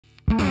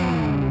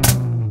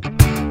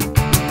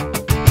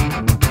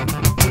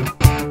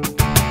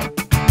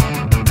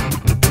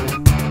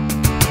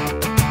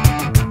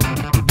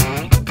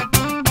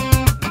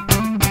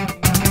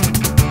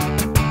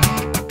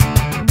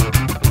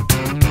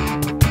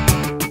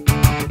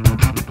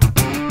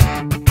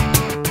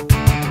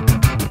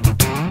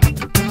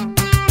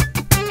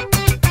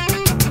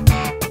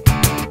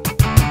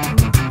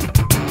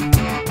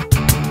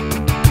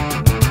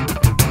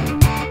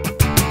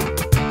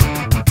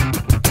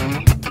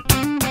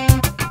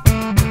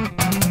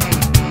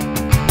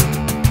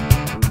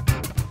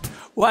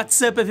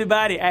What's up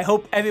everybody? I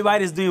hope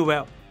everybody is doing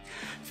well.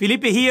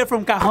 Felipe here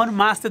from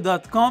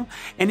CajonMaster.com,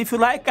 and if you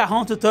like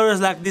Cajon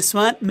tutorials like this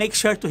one, make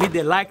sure to hit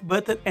the like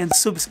button and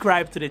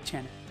subscribe to the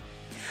channel.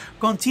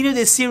 Continue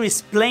the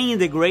series Playing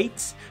the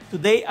Greats.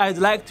 Today I'd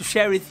like to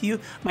share with you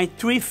my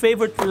 3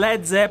 favorite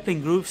Led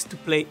Zeppelin grooves to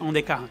play on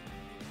the Cajon.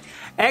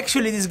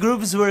 Actually, these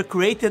grooves were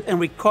created and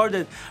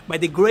recorded by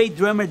the great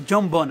drummer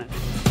John Bonham.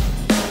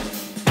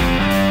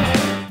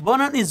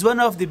 Bonham is one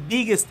of the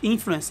biggest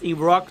influences in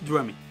rock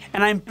drumming,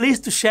 and I'm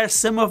pleased to share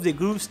some of the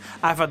grooves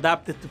I've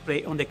adapted to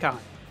play on the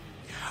Cajon.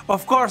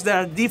 Of course, there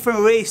are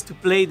different ways to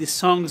play the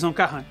songs on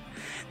Cajon.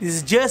 This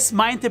is just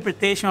my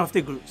interpretation of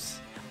the grooves.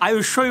 I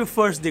will show you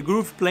first the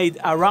groove played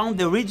around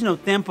the original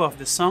tempo of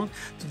the song,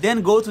 to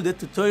then go to the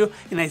tutorial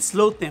in a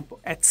slow tempo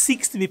at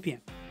 60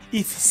 BPM.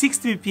 If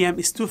 60 BPM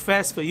is too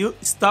fast for you,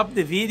 stop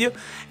the video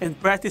and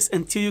practice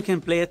until you can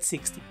play at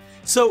 60.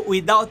 So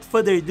without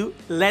further ado,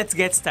 let's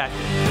get started.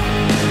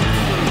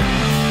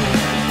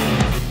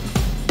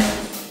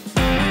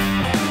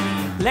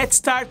 Let's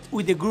start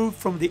with the groove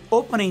from the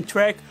opening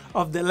track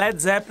of the Led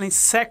Zeppelin's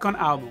second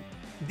album.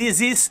 This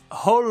is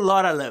Whole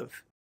Lotta Love.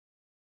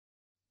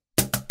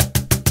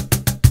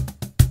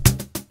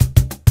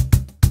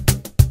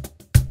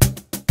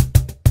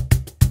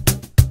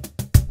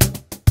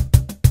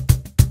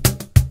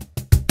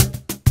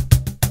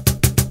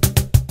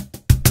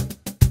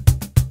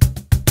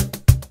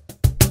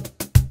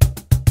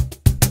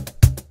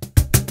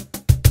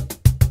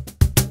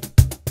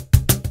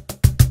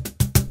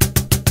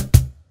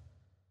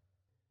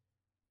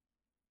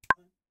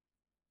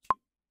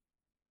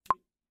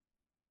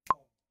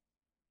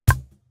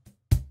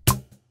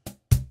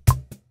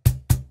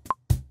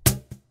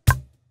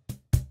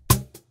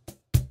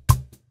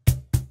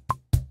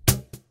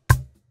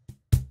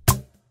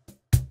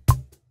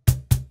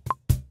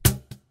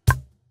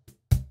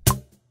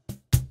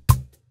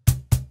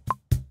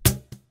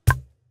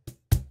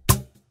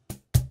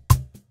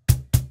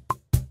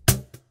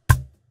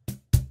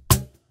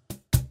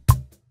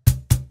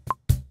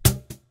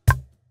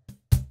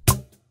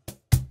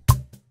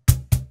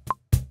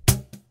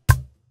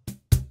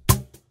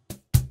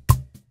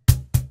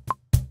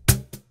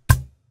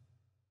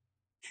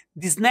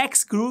 This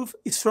next groove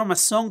is from a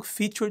song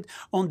featured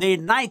on their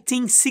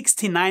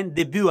 1969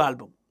 debut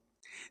album.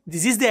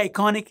 This is the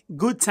iconic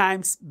Good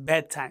Times,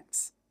 Bad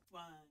Times.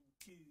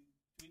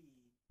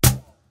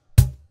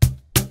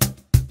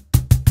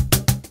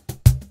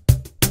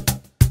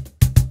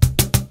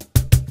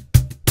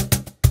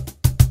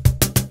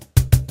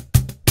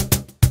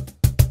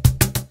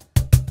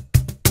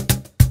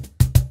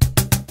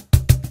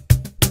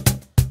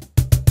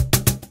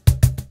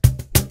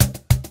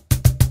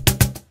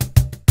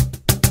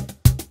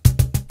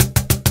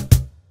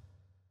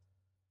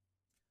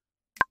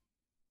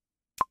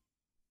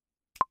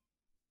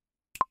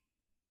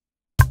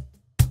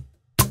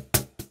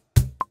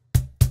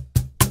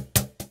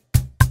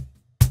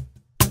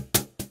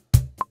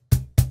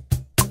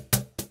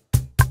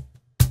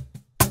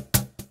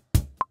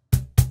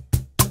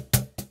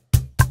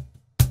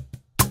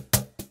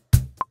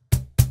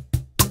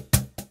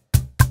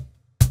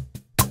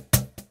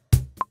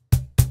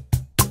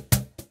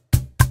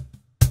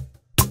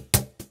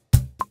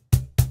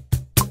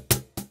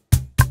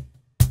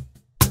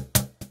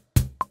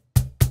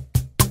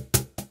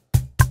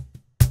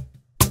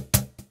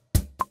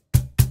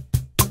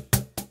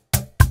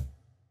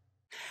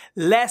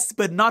 Last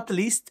but not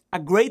least, a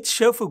great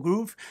shuffle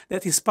groove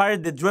that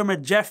inspired the drummer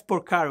Jeff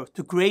Porcaro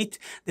to create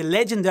the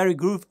legendary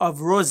groove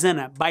of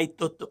Rosanna by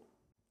Toto.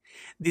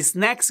 This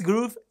next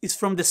groove is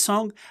from the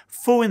song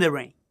Fool in the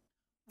Rain.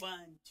 1,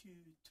 2,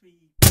 3,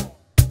 4.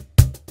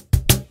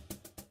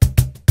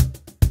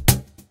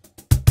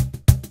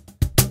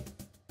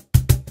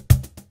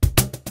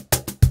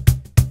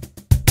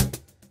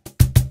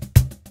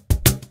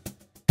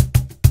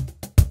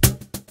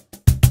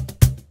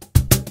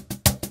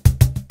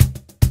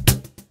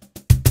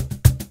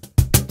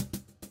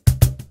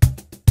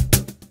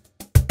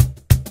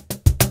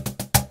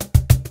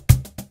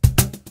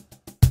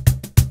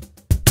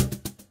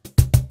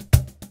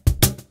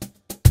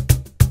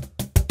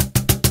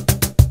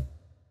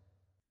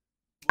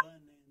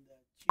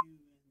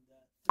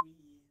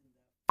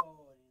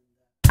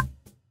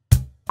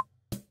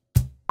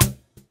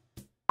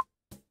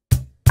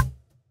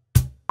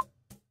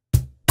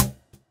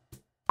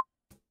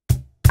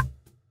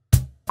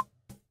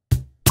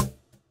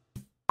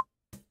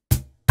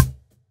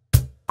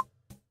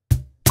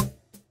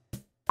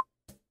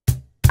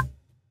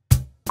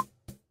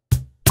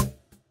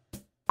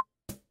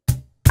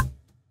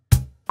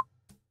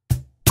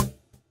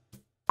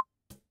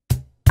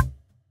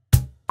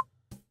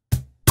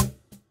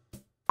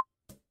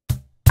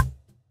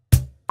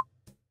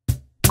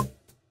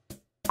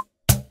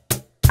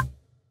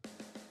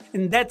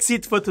 And that's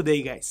it for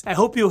today, guys. I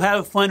hope you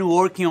have fun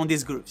working on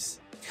these grooves.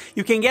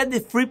 You can get the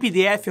free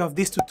PDF of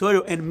this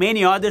tutorial and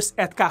many others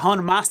at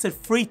Cajon Master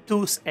Free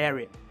Tools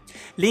area.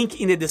 Link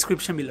in the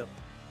description below.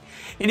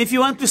 And if you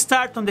want to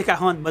start on the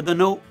Cajon but don't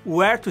know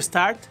where to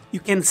start, you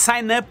can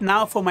sign up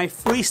now for my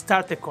free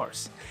starter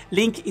course,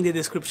 link in the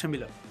description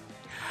below.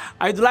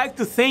 I'd like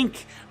to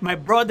thank my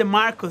brother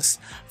Marcos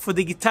for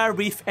the guitar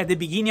riff at the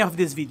beginning of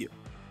this video.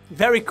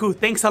 Very cool,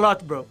 thanks a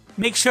lot, bro.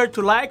 Make sure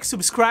to like,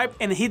 subscribe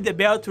and hit the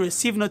bell to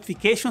receive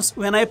notifications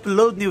when I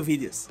upload new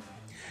videos.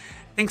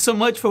 Thanks so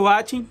much for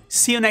watching,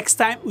 see you next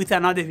time with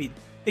another video.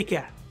 Take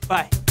care,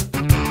 bye.